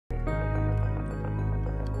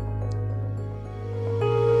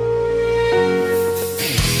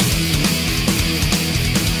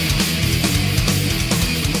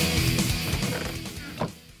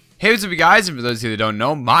Hey, what's up, you guys? And for those of you that don't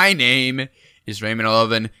know, my name is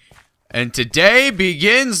Raymond11, and today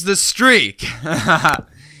begins the streak.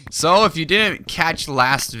 So, if you didn't catch the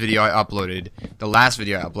last video I uploaded,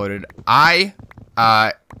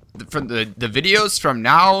 from the videos from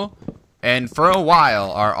now and for a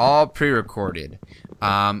while are all pre-recorded.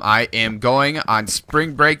 I am going on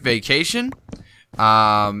spring break vacation.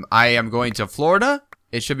 I am going to Florida.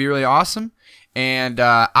 It should be really awesome. And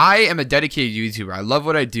I am a dedicated YouTuber. I love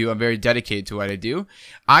what I do. I'm very dedicated to what I do.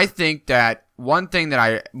 I think that one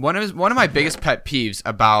of my biggest pet peeves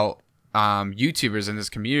about YouTubers in this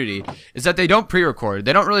community is that they don't pre-record.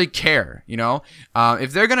 They don't really care, you know.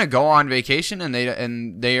 If they're gonna go on vacation and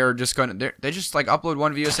they are just gonna they just like upload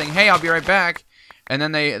one video saying, "Hey, I'll be right back," and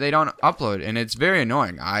then they don't upload, and it's very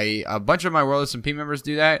annoying. A bunch of my WorldSMP members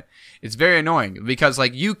do that. It's very annoying because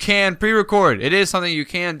like you can pre-record. It is something you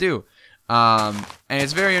can do. And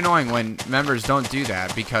it's very annoying when members don't do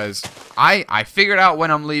that because I figured out when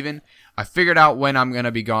I'm leaving. I figured out when I'm going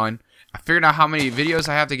to be gone. I figured out how many videos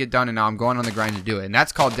I have to get done, and now I'm going on the grind to do it. And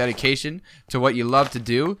that's called dedication to what you love to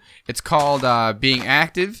do. It's called being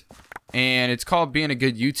active, and it's called being a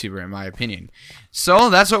good YouTuber, in my opinion. So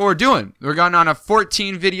that's what we're doing. We're going on a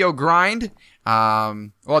 14 video grind.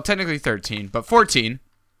 Well, technically 13, but 14.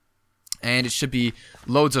 And it should be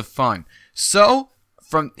loads of fun. So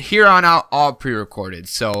from here on out, all pre-recorded.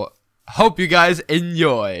 So, hope you guys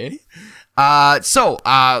enjoy.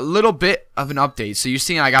 Little bit of an update. So, you're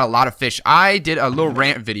seeing I got a lot of fish. I did a little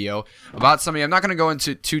rant video about something. I'm not going to go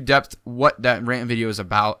into too depth what that rant video is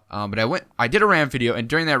about. But I did a rant video, and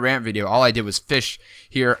during that rant video, all I did was fish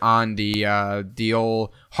here on the old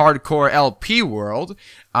hardcore LP world.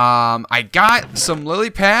 I got some lily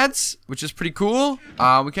pads, which is pretty cool.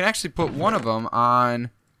 We can actually put one of them on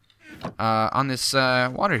this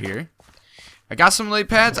water here. I got some lily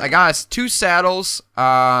pads. I got us 2 saddles.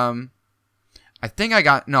 I think I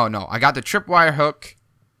got I got the tripwire hook,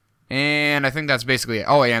 and I think that's basically it.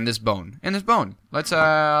 Oh yeah, and this bone.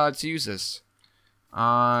 Let's use this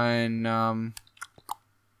on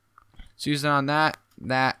let's use it on that,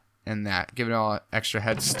 and that. Give it all an extra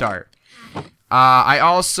head start. I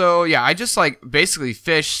also I just like basically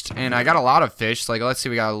fished, and I got a lot of fish. Like let's see,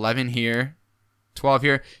 we got 11 here. 12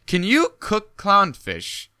 here. Can you cook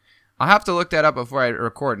clownfish? I'll have to look that up before I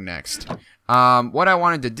record next. What I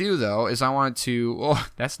wanted to do though is I wanted to. Oh,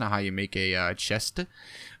 that's not how you make a chest.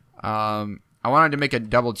 I wanted to make a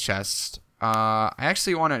double chest. I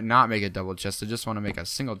actually want to not make a double chest. I just want to make a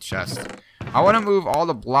single chest. I want to move all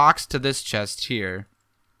the blocks to this chest here.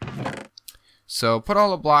 So put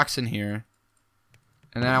all the blocks in here,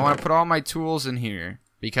 and then I want to put all my tools in here,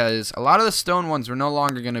 because a lot of the stone ones we're no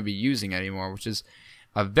longer going to be using anymore, which is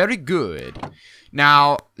very good.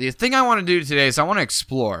 Now, the thing I want to do today is I want to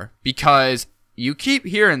explore, because you keep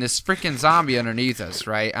hearing this freaking zombie underneath us,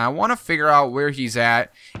 right? And I want to figure out where he's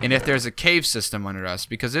at and if there's a cave system under us,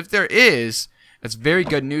 because if there is, that's very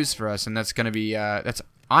good news for us, and that's going to be, that's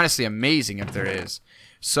honestly amazing if there is.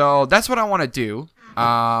 So that's what I want to do.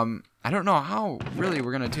 I don't know how really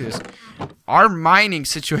we're going to do this. Our mining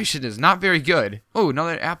situation is not very good. Oh,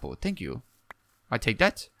 another apple. Thank you. I take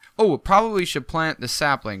that. Oh, we probably should plant the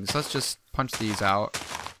saplings. Let's just punch these out.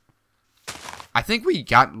 I think we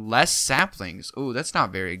got less saplings. Oh, that's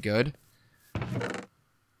not very good.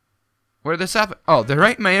 Where are the saplings? Oh, they're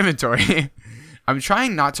right in my inventory. I'm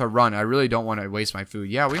trying not to run. I really don't want to waste my food.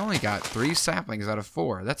 Yeah, we only got 3 saplings out of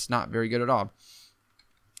 4. That's not very good at all.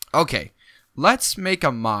 Okay. Let's make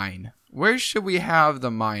a mine. Where should we have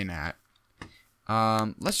the mine at?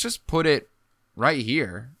 Let's just put it right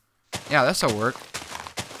here. Yeah, this'll work.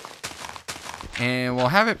 And we'll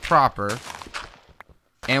have it proper.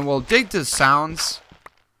 And we'll dig to sounds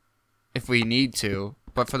if we need to.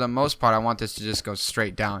 But for the most part, I want this to just go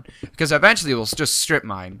straight down, because eventually we'll just strip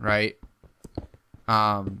mine, right?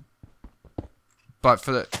 But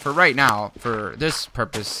for right now, for this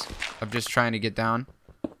purpose of just trying to get down,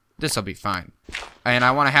 this'll be fine. And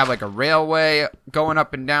I want to have like a railway going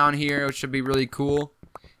up and down here, which should be really cool.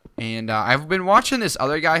 And I've been watching this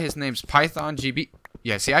other guy. His name's Python GB.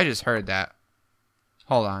 Yeah, see, I just heard that.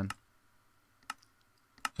 Hold on.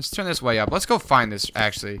 Let's turn this way up. Let's go find this,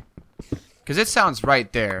 actually, because it sounds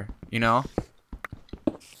right there, you know?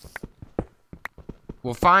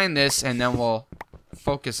 We'll find this, and then we'll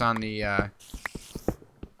focus on the,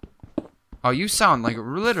 Oh, you sound like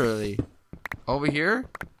literally over here?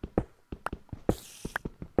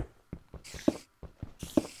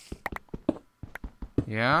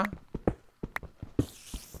 Yeah?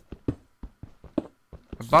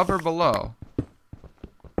 Above or below?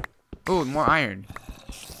 Ooh, more iron.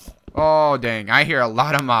 Oh, dang. I hear a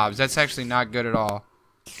lot of mobs. That's actually not good at all.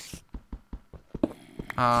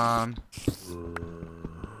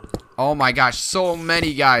 Oh my gosh, so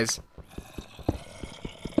many guys.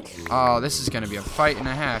 Oh, this is gonna be a fight and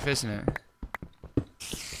a half, isn't it?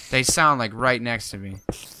 They sound like right next to me.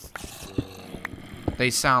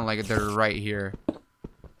 They sound like they're right here.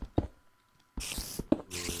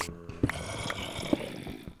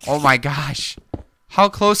 Oh my gosh. How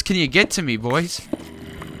close can you get to me, boys?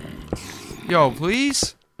 Yo,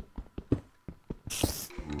 please?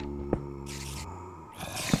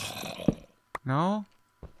 No?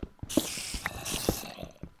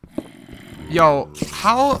 Yo,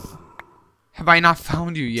 how have I not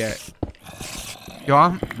found you yet? Yo,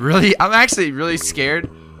 I'm actually really scared.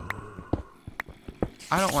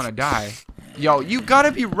 I don't want to die. Yo, you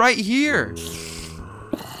gotta be right here.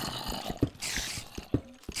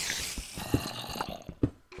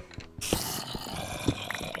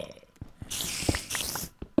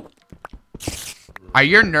 Are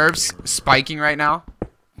your nerves spiking right now?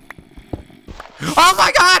 Oh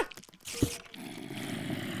my god!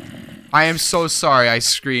 I am so sorry I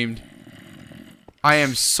screamed. I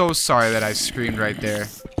am so sorry that I screamed right there.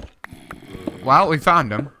 Well, we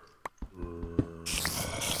found him.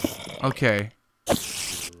 Okay.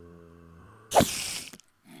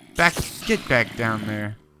 Get back down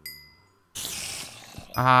there.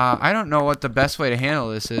 I don't know what the best way to handle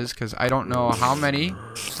this is, because I don't know how many.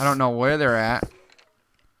 I don't know where they're at.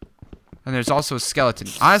 And there's also a skeleton.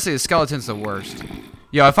 Honestly, the skeleton's the worst.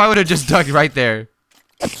 Yo, if I would have just dug right there.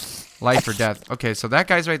 Life or death. Okay, so that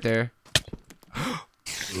guy's right there.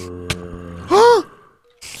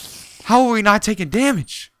 How are we not taking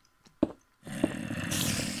damage?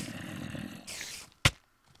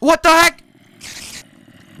 What the heck?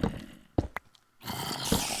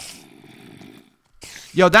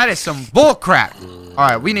 Yo, that is some bull crap.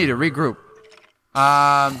 Alright, we need to regroup.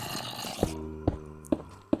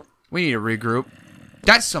 We need to regroup.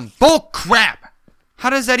 That's some bull crap. How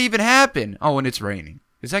does that even happen? Oh, and it's raining.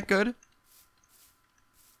 Is that good?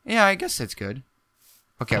 Yeah, I guess that's good.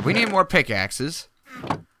 Okay, we need more pickaxes.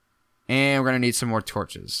 And we're going to need some more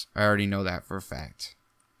torches. I already know that for a fact.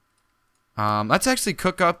 Let's actually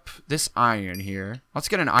cook up this iron here. Let's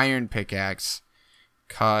get an iron pickaxe.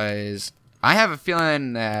 Because I have a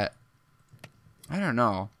feeling that... I don't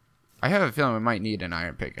know. I have a feeling we might need an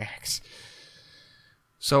iron pickaxe.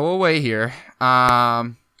 So we'll wait here.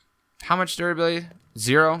 How much durability?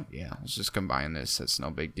 0? Yeah, let's just combine this. That's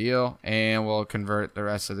no big deal. And we'll convert the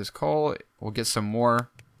rest of this coal. We'll get some more.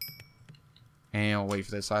 And we'll wait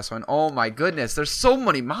for this last one. Oh my goodness, there's so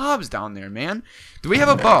many mobs down there, man. Do we have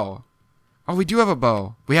a bow? Oh, we do have a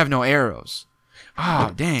bow. We have no arrows.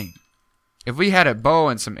 Oh, dang. If we had a bow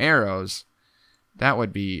and some arrows, that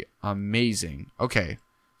would be amazing. Okay,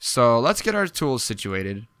 so let's get our tools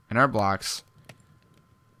situated and our blocks.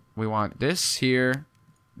 We want this here,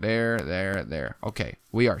 there. Okay,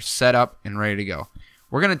 we are set up and ready to go.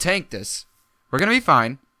 We're going to tank this. We're going to be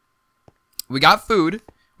fine. We got food.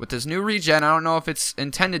 With this new regen, I don't know if it's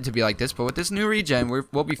intended to be like this, but with this new regen,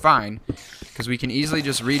 we'll be fine. Because we can easily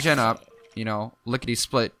just regen up, you know,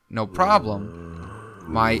 lickety-split, no problem.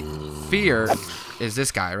 My fear is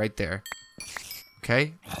this guy right there.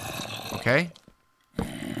 Okay. Okay.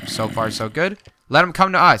 So far, so good. Let him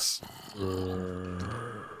come to us.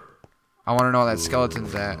 I want to know where that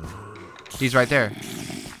skeleton's at. He's right there.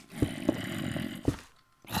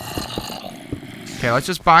 Okay, let's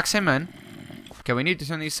just box him in. Okay, we need to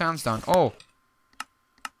turn these sounds down. Oh.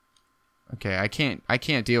 Okay, I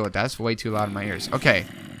can't deal with that. That's way too loud in my ears. Okay.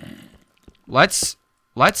 Let's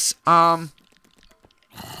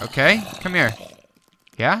okay, come here.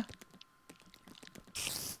 Yeah?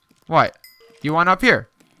 What? You want up here?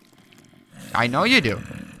 I know you do.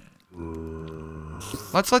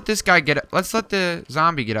 Let's let this guy get up. Let's let the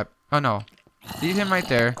zombie get up. Oh no. Leave him right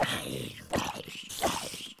there.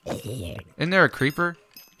 Isn't there a creeper?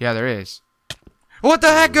 Yeah, there is. What the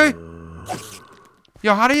heck, guy?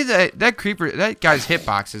 Yo, how do you that creeper? That guy's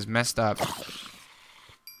hitbox is messed up.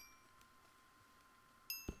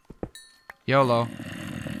 YOLO.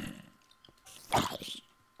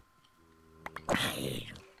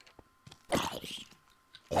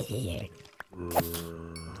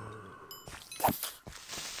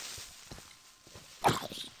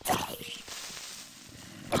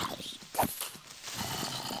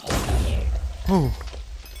 Oh.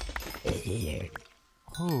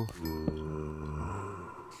 Oh.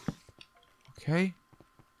 Okay.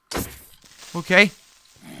 Okay.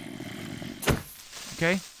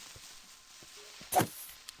 Okay.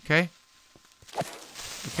 Okay.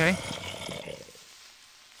 Okay.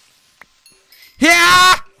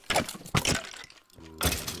 Yeah!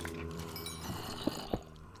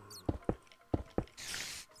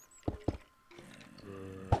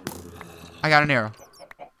 I got an arrow.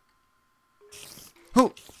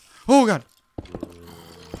 Oh. Oh, God.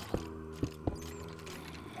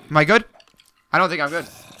 Am I good? I don't think I'm good.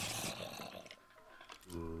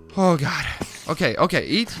 Oh, God. Okay, okay.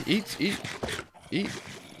 Eat.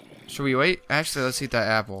 Should we wait? Actually, let's eat that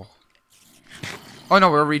apple. Oh, no,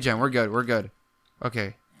 we're regen. We're good.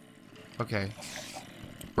 Okay. Okay.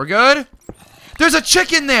 We're good? There's a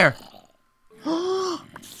chicken there! Oh,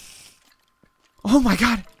 my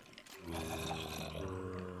God.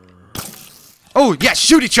 Oh, yeah,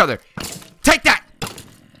 shoot each other. Take that.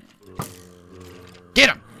 Get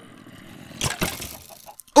him.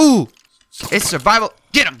 Ooh, it's survival.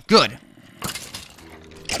 Get him. Good.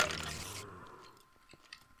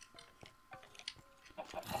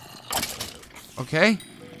 Okay.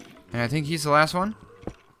 And I think he's the last one.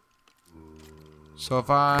 So if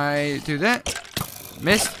I do that.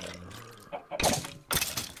 Missed.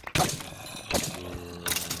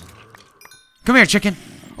 Come here, chicken.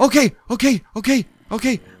 Okay.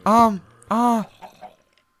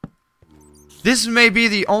 This may be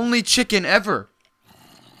the only chicken ever.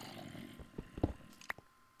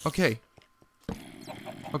 Okay.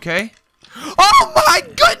 Oh my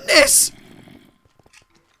goodness!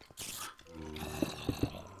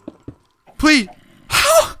 Please.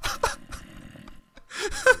 How?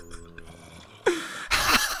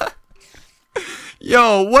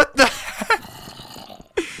 Yo, what the heck?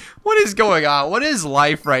 What is going on? What is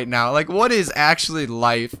life right now? Like, what is actually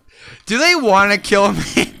life? Do they want to kill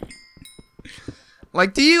me?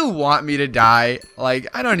 Like, do you want me to die? Like,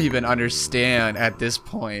 I don't even understand at this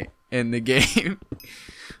point in the game.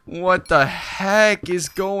 What the heck is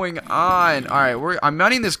going on? Alright, I'm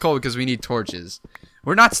running this cold because we need torches.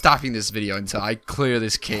 We're not stopping this video until I clear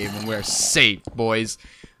this cave and we're safe, boys.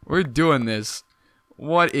 We're doing this.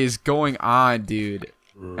 What is going on, dude?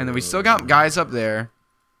 And then we still got guys up there.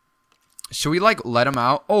 Should we, like, let them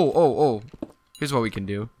out? Oh. Here's what we can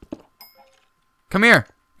do. Come here.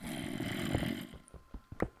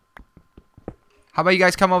 How about you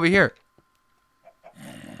guys come over here?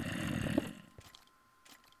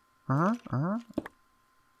 Aren't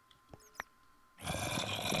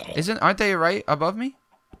they right above me?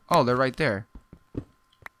 Oh, they're right there.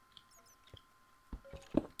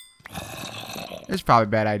 It's probably a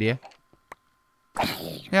bad idea.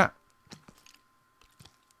 Yeah.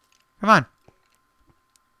 Come on.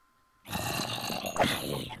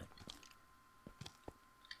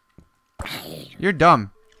 You're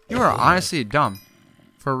dumb. You are honestly dumb.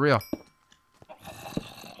 For real.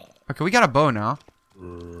 Okay, we got a bow now.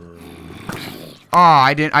 Oh,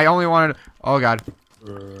 I only wanted... Oh, God.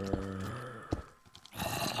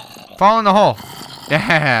 Fall in the hole.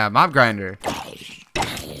 Yeah, mob grinder.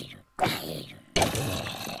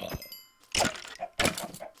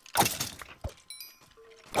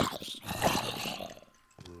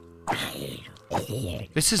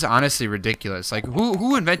 This is honestly ridiculous. Like,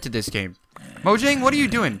 who invented this game? Mojang, what are you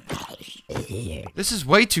doing? This is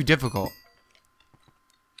way too difficult.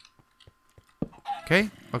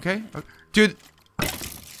 Okay. Dude.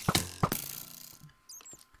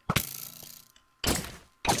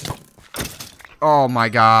 Oh my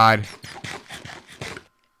God.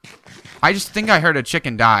 I just think I heard a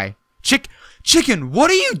chicken die. Chicken,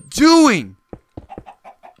 what are you doing?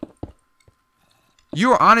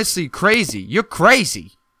 You're honestly crazy. You're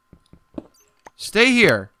crazy. Stay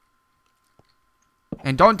here.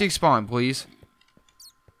 And don't despawn, please.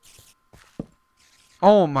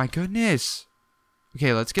 Oh my goodness.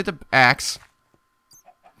 Okay, let's get the axe.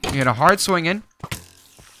 We get a hard swing in.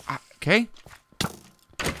 Okay.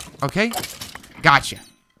 Gotcha.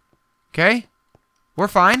 Okay. We're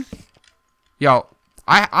fine. Yo,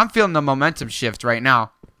 I'm feeling the momentum shift right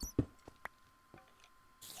now.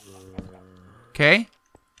 Okay.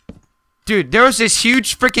 Dude, there was this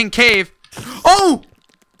huge freaking cave. Oh!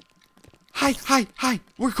 Hi.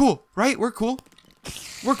 We're cool, right? We're cool.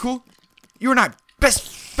 You're not best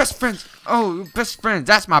friends. Oh, best friends.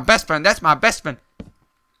 That's my best friend.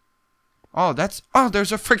 Oh, there's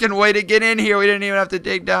a freaking way to get in here. We didn't even have to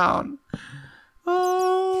dig down.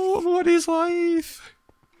 Oh, what is life?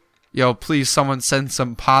 Yo, please, someone send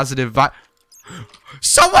some positive vibes.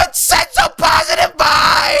 Someone send some positive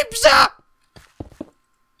vibes!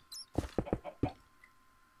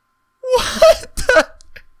 What the?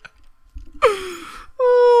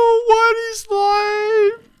 Oh, what is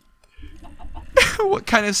life? What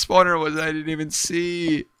kind of spawner was that? I didn't even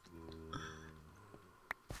see.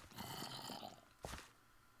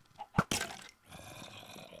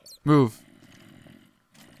 Move.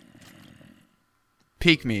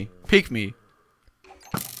 Peek me.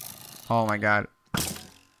 Oh my God.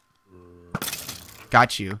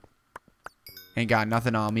 Got you. Ain't got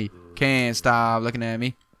nothing on me. Can't stop looking at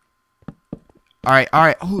me. Alright,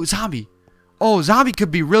 alright. Oh, zombie. Oh, zombie could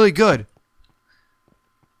be really good.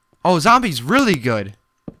 Oh, zombie's really good.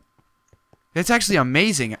 It's actually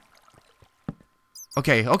amazing.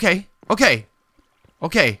 Okay, okay, okay.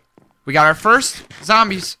 Okay. We got our first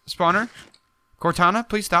zombies spawner. Cortana,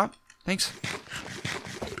 please stop. Thanks.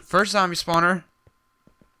 First zombie spawner.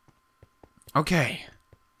 Okay.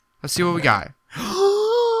 Let's see what we got.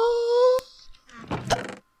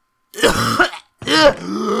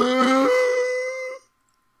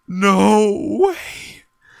 No way.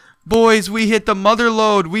 Boys, we hit the mother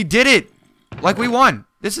load. We did it. Like we won.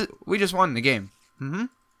 We just won the game.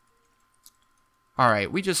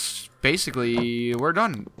 Alright, we just basically we're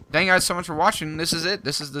done. Thank you guys so much for watching. This is it.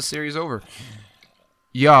 This is the series over.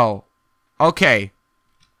 Yo. Okay.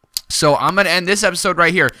 So I'm going to end this episode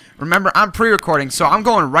right here. Remember, I'm pre-recording, so I'm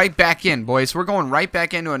going right back in, boys. We're going right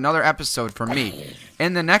back into another episode for me.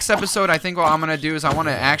 In the next episode, I think what I'm going to do is I want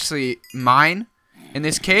to actually mine in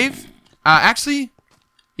this cave. Actually,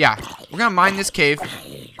 yeah, we're going to mine this cave.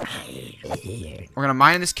 We're going to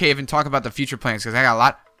mine in this cave and talk about the future plans, because we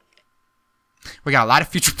got a lot of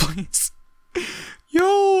future plans.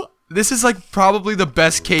 Yo, this is like probably the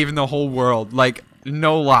best cave in the whole world. Like,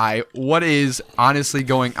 no lie. What is honestly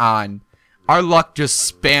going on? Our luck just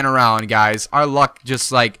span around, guys. Our luck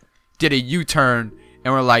just like did a U-turn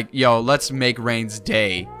and we're like, yo, let's make Rain's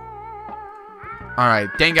day. Alright,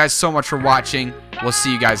 thank you guys so much for watching. We'll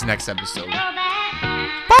see you guys next episode.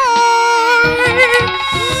 Bye!